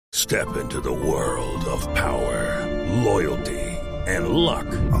Step into the world of power, loyalty, and luck.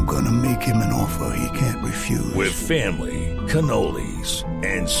 I'm gonna make him an offer he can't refuse. With family, cannolis,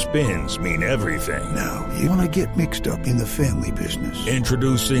 and spins mean everything. Now, you wanna get mixed up in the family business.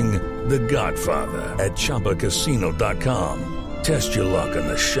 Introducing The Godfather at ChumbaCasino.com. Test your luck in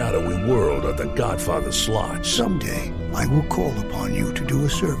the shadowy world of The Godfather slot. Someday, I will call upon you to do a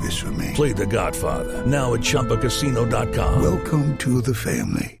service for me. Play The Godfather now at ChumbaCasino.com. Welcome to the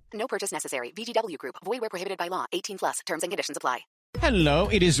family. No purchase necessary. VGW Group. Void where prohibited by law. 18 plus. Terms and conditions apply. Hello,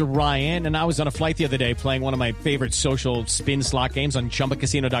 it is Ryan, and I was on a flight the other day playing one of my favorite social spin slot games on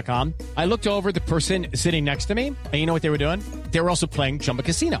ChumbaCasino.com. I looked over at the person sitting next to me, and you know what they were doing? They were also playing Chumba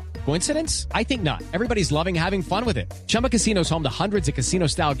Casino. Coincidence? I think not. Everybody's loving having fun with it. Chumba Casino is home to hundreds of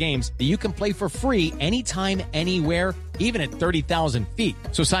casino-style games that you can play for free anytime, anywhere, even at 30,000 feet.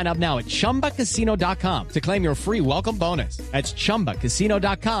 So sign up now at ChumbaCasino.com to claim your free welcome bonus. That's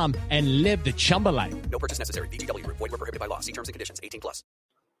ChumbaCasino.com and live the Chumba life. No purchase necessary. VGW Group. Void where prohibited by law. See terms and conditions. 18 plus.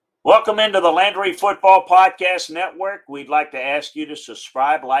 Welcome into the Landry Football Podcast Network. We'd like to ask you to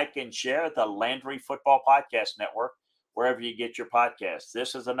subscribe, like, and share the Landry Football Podcast Network wherever you get your podcasts.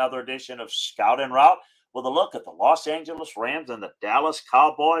 This is another edition of Scout en Route with a look at the Los Angeles Rams and the Dallas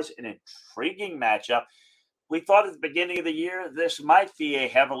Cowboys, an intriguing matchup. We thought at the beginning of the year this might be a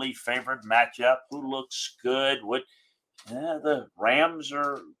heavily favored matchup. Who looks good? The Rams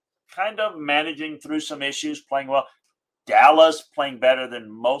are kind of managing through some issues, playing well. Dallas playing better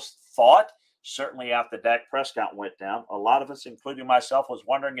than most thought, certainly after Dak Prescott went down. A lot of us, including myself, was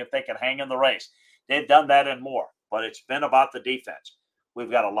wondering if they could hang in the race. They've done that and more, but it's been about the defense.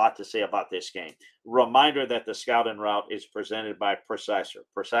 We've got a lot to say about this game. Reminder that the Scout en Route is presented by Preciser.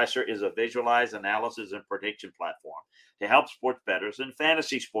 Preciser is a visualized analysis and prediction platform to help sports bettors and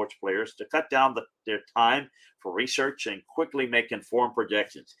fantasy sports players to cut down their time for research and quickly make informed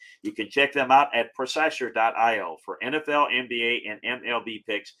projections. You can check them out at Preciser.io for NFL, NBA, and MLB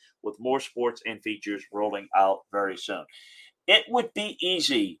picks with more sports and features rolling out very soon. It would be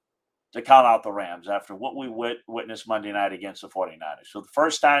easy to count out the Rams after what we witnessed Monday night against the 49ers. For the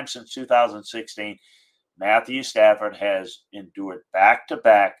first time since 2016, Matthew Stafford has endured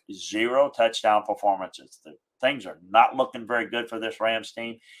back-to-back 0 touchdown performances. Things are not looking very good for this Rams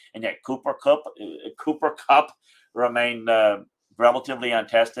team, and yet Cooper Kupp remained relatively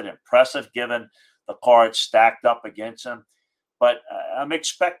untested. Impressive given the cards stacked up against him. But I'm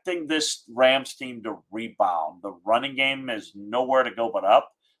expecting this Rams team to rebound. The running game is nowhere to go but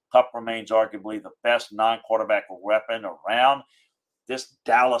up. Kupp remains arguably the best non-quarterback weapon around. This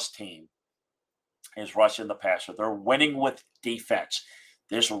Dallas team is rushing the passer. They're winning with defense.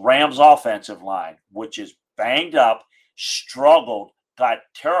 This Rams offensive line, which is banged up, struggled, got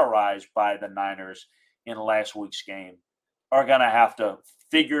terrorized by the Niners in last week's game, are going to have to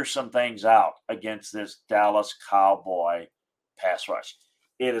figure some things out against this Dallas Cowboy pass rush.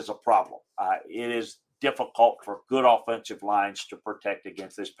 It is a problem. It is difficult for good offensive lines to protect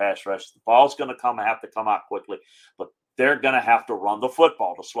against this pass rush. The ball's going to have to come out quickly, but they're going to have to run the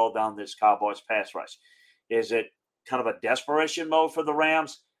football to slow down this Cowboys pass rush. Is it kind of a desperation mode for the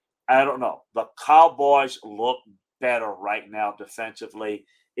Rams? I don't know. The Cowboys look better right now defensively.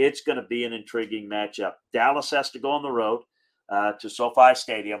 It's going to be an intriguing matchup. Dallas has to go on the road to SoFi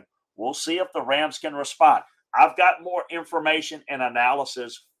Stadium. We'll see if the Rams can respond. I've got more information and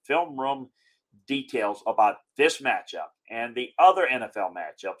analysis, film room details about this matchup and the other NFL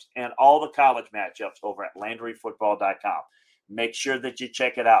matchups and all the college matchups over at LandryFootball.com. Make sure that you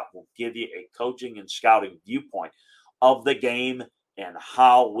check it out. We'll give you a coaching and scouting viewpoint of the game and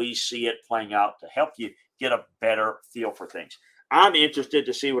how we see it playing out to help you get a better feel for things. I'm interested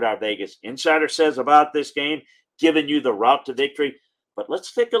to see what our Vegas Insider says about this game, giving you the route to victory. But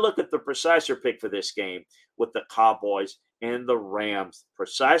let's take a look at the Preciser pick for this game with the Cowboys and the Rams.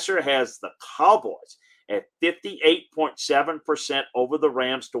 Preciser has the Cowboys at 58.7% over the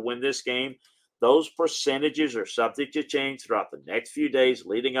Rams to win this game. Those percentages are subject to change throughout the next few days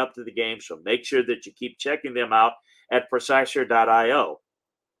leading up to the game, so make sure that you keep checking them out at Preciser.io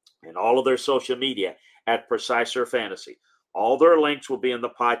and all of their social media at Preciser Fantasy. All their links will be in the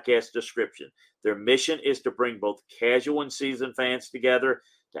podcast description. Their mission is to bring both casual and seasoned fans together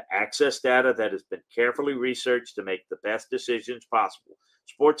to access data that has been carefully researched to make the best decisions possible.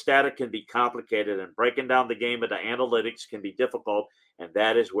 Sports data can be complicated, and breaking down the game into analytics can be difficult, and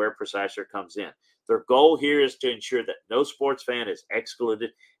that is where Preciser comes in. Their goal here is to ensure that no sports fan is excluded,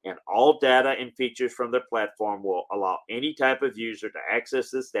 and all data and features from their platform will allow any type of user to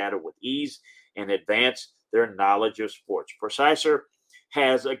access this data with ease and advance their knowledge of sports. Preciser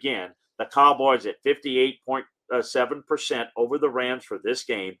has, again, the Cowboys at 7% over the Rams for this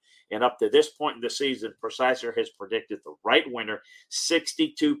game. And up to this point in the season, Preciser has predicted the right winner,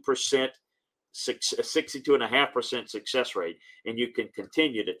 62.5% success rate. And you can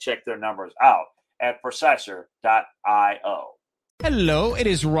continue to check their numbers out at Preciser.io. Hello, it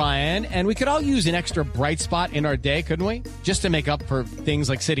is Ryan, and we could all use an extra bright spot in our day, couldn't we? Just to make up for things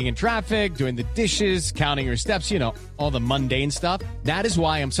like sitting in traffic, doing the dishes, counting your steps, all the mundane stuff. That is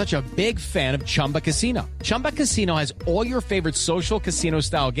why I'm such a big fan of Chumba Casino. Chumba Casino has all your favorite social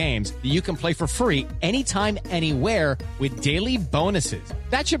casino-style games that you can play for free anytime, anywhere with daily bonuses.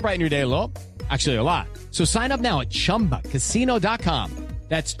 That should brighten your day a little. Actually, a lot. So sign up now at ChumbaCasino.com.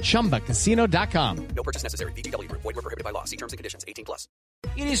 That's ChumbaCasino.com. No purchase necessary. VGW Group. Void where prohibited by law. See terms and conditions. 18+.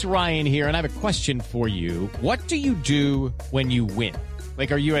 It is Ryan here, and I have a question for you. What do you do when you win?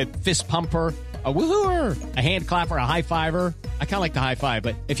 Like, are you a fist pumper, a woohooer, a hand clapper, a high fiver? I kind of like the high five,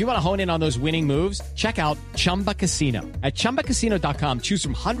 but if you want to hone in on those winning moves, check out Chumba Casino. At ChumbaCasino.com, choose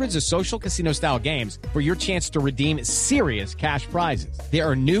from hundreds of social casino-style games for your chance to redeem serious cash prizes. There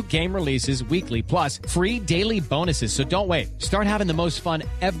are new game releases weekly, plus free daily bonuses, so don't wait. Start having the most fun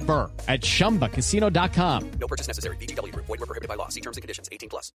ever at ChumbaCasino.com. No purchase necessary. VGW Group. Void where prohibited by law. See terms and conditions.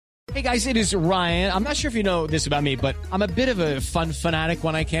 18+. Hey guys, it is Ryan. I'm not sure if you know this about me, but I'm a bit of a fun fanatic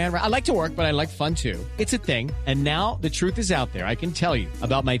when I can. I like to work, but I like fun too. It's a thing. And now the truth is out there. I can tell you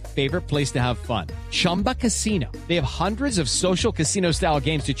about my favorite place to have fun. Chumba Casino. They have hundreds of social casino style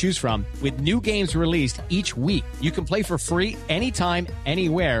games to choose from with new games released each week. You can play for free anytime,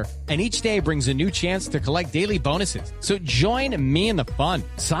 anywhere. And each day brings a new chance to collect daily bonuses. So join me in the fun.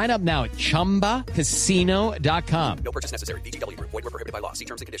 Sign up now at ChumbaCasino.com. No purchase necessary. VGW Group. Void where prohibited by law. See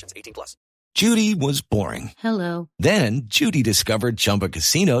terms and conditions. 18+. Judy was boring. Hello. Then Judy discovered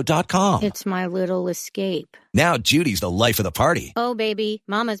ChumbaCasino.com. It's my little escape. Now Judy's the life of the party. Oh, baby,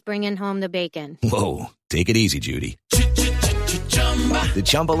 mama's bringing home the bacon. Whoa, take it easy, Judy. The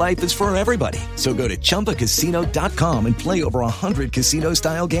Chumba life is for everybody. So go to ChumbaCasino.com and play over 100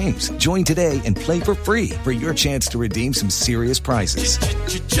 casino-style games. Join today and play for free for your chance to redeem some serious prizes.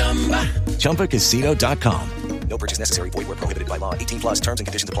 ChumbaCasino.com. No purchase necessary. Void where prohibited by law. 18+. Terms and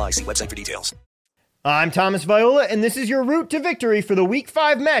conditions apply. See website for details. I'm Thomas Viola, and this is your route to victory for the Week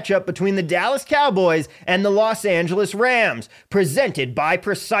 5 matchup between the Dallas Cowboys and the Los Angeles Rams, presented by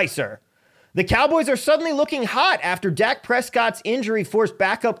Preciser. The Cowboys are suddenly looking hot after Dak Prescott's injury forced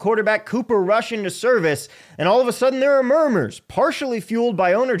backup quarterback Cooper Rush into service, and all of a sudden there are murmurs, partially fueled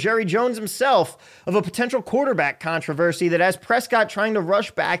by owner Jerry Jones himself, of a potential quarterback controversy that has Prescott trying to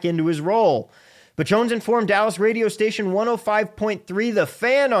rush back into his role. But Jones informed Dallas radio station 105.3 The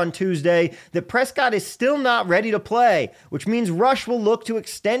Fan on Tuesday that Prescott is still not ready to play, which means Rush will look to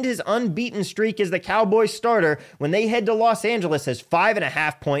extend his unbeaten streak as the Cowboys starter when they head to Los Angeles as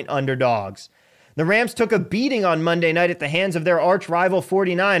 5.5-point underdogs. The Rams took a beating on Monday night at the hands of their arch-rival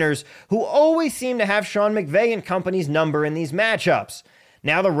 49ers, who always seem to have Sean McVay and company's number in these matchups.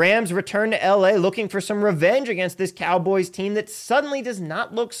 Now the Rams return to LA looking for some revenge against this Cowboys team that suddenly does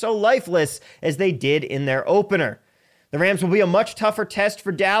not look so lifeless as they did in their opener. The Rams will be a much tougher test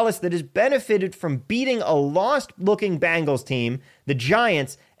for Dallas that has benefited from beating a lost-looking Bengals team, the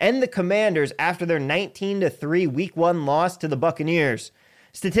Giants, and the Commanders after their 19-3 Week 1 loss to the Buccaneers.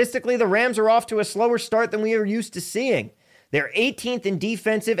 Statistically, the Rams are off to a slower start than we are used to seeing. They're 18th in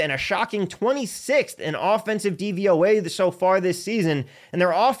defensive and a shocking 26th in offensive DVOA so far this season, and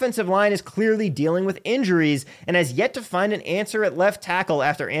their offensive line is clearly dealing with injuries and has yet to find an answer at left tackle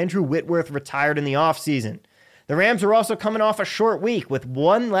after Andrew Whitworth retired in the offseason. The Rams are also coming off a short week with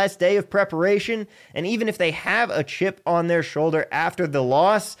one less day of preparation, and even if they have a chip on their shoulder after the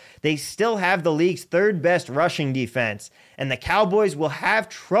loss, they still have the league's third best rushing defense, and the Cowboys will have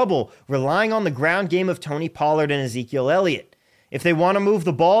trouble relying on the ground game of Tony Pollard and Ezekiel Elliott. If they want to move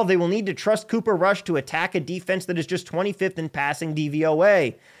the ball, they will need to trust Cooper Rush to attack a defense that is just 25th in passing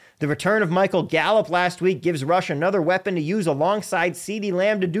DVOA. The return of Michael Gallup last week gives Rush another weapon to use alongside CeeDee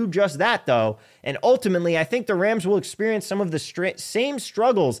Lamb to do just that, though. And ultimately, I think the Rams will experience some of the same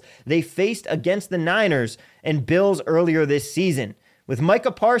struggles they faced against the Niners and Bills earlier this season. With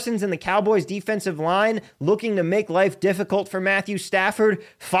Micah Parsons and the Cowboys' defensive line looking to make life difficult for Matthew Stafford,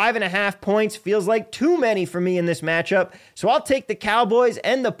 5.5 points feels like too many for me in this matchup, so I'll take the Cowboys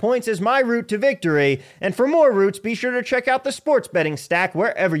and the points as my route to victory. And for more routes, be sure to check out the Sports Betting Stack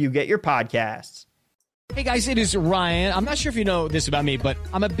wherever you get your podcasts. Hey guys, it is Ryan. I'm not sure if you know this about me, but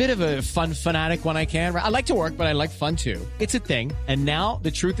I'm a bit of a fun fanatic when I can. I like to work, but I like fun too. It's a thing. And now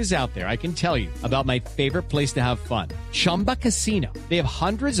the truth is out there. I can tell you about my favorite place to have fun. Chumba Casino. They have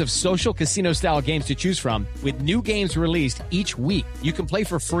hundreds of social casino style games to choose from with new games released each week. You can play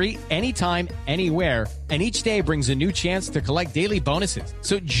for free anytime, anywhere. And each day brings a new chance to collect daily bonuses.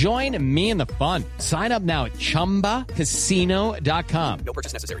 So join me in the fun. Sign up now at ChumbaCasino.com. No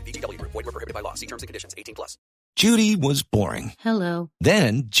purchase necessary. VGW Group. Void where prohibited by law. See terms and conditions. 18+. Judy was boring. Hello.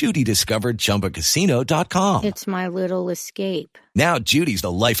 Then Judy discovered ChumbaCasino.com. It's my little escape. Now Judy's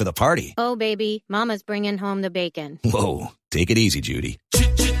the life of the party. Oh, baby, mama's bringing home the bacon. Whoa, take it easy, Judy.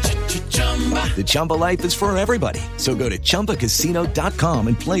 The Chumba life is for everybody. So go to ChumbaCasino.com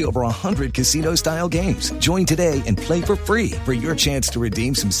and play over 100 casino-style games. Join today and play for free for your chance to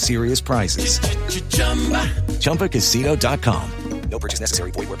redeem some serious prizes. ChumbaCasino.com. No purchase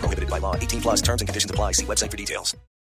necessary. Void where prohibited by law. 18+. Terms and conditions apply. See website for details.